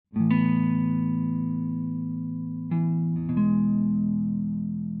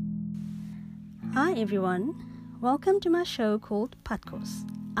Hi everyone, welcome to my show called Padkos.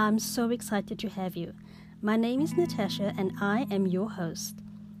 I'm so excited to have you. My name is Natasha and I am your host.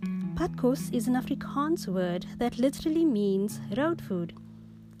 Padkos is an Afrikaans word that literally means road food.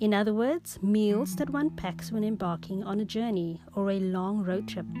 In other words, meals that one packs when embarking on a journey or a long road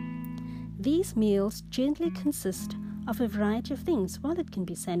trip. These meals generally consist of a variety of things. Well, it can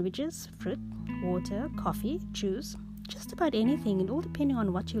be sandwiches, fruit, water, coffee, juice, just about anything, and all depending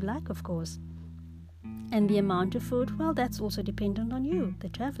on what you like, of course. And the amount of food, well, that's also dependent on you, the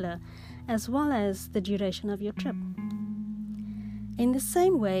traveler, as well as the duration of your trip. In the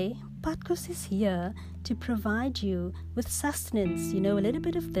same way, Padkos is here to provide you with sustenance, a little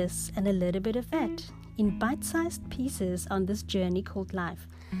bit of this and a little bit of that, in bite-sized pieces on this journey called life.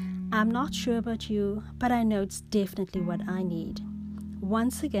 I'm not sure about you, but I know it's definitely what I need.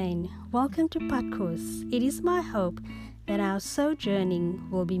 Once again, welcome to Padkos. It is my hope that our sojourning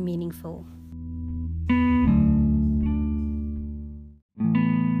will be meaningful.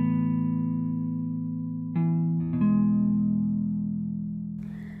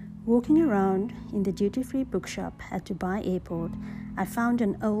 Walking around in the duty-free bookshop at Dubai Airport, I found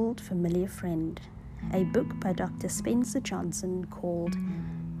an old familiar friend, a book by Dr. Spencer Johnson called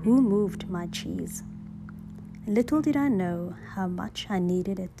Who Moved My Cheese? Little did I know how much I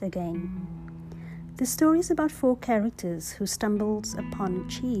needed it again. The story is about 4 characters who stumbles upon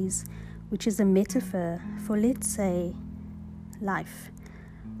cheese, which is a metaphor for, let's say, life,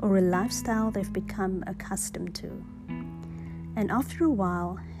 or a lifestyle they've become accustomed to. And after a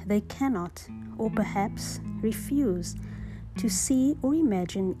while, they cannot, or perhaps refuse, to see or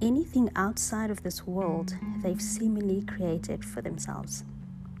imagine anything outside of this world they've seemingly created for themselves.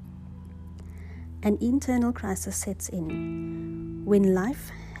 An internal crisis sets in when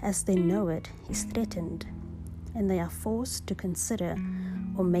life as they know it is threatened and they are forced to consider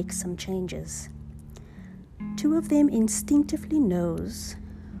or make some changes. 2 of them instinctively knows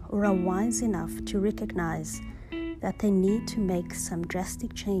or are wise enough to recognize that they need to make some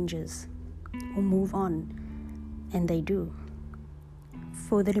drastic changes or move on, and they do.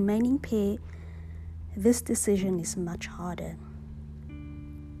 For the remaining pair, this decision is much harder.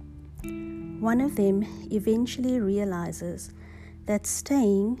 One of them eventually realizes that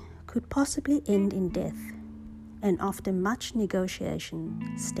staying could possibly end in death, and after much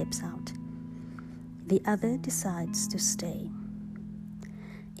negotiation steps out. The other decides to stay.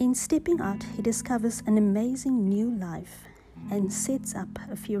 In stepping out, he discovers an amazing new life and sets up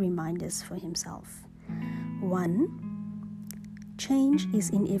a few reminders for himself. 1. Change is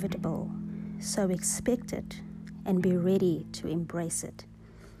inevitable, so expect it and be ready to embrace it.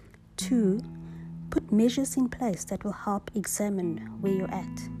 2. Put measures in place that will help examine where you're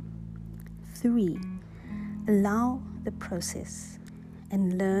at. 3. Allow the process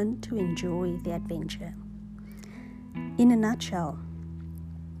and learn to enjoy the adventure. In a nutshell,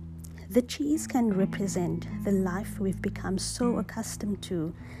 the cheese can represent the life we've become so accustomed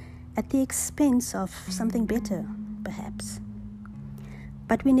to at the expense of something better, perhaps.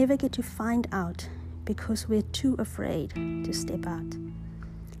 But we never get to find out because we're too afraid to step out.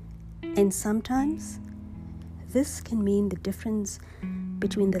 And sometimes this can mean the difference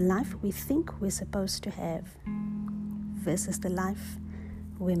between the life we think we're supposed to have versus the life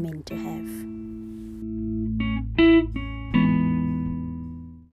we're meant to have.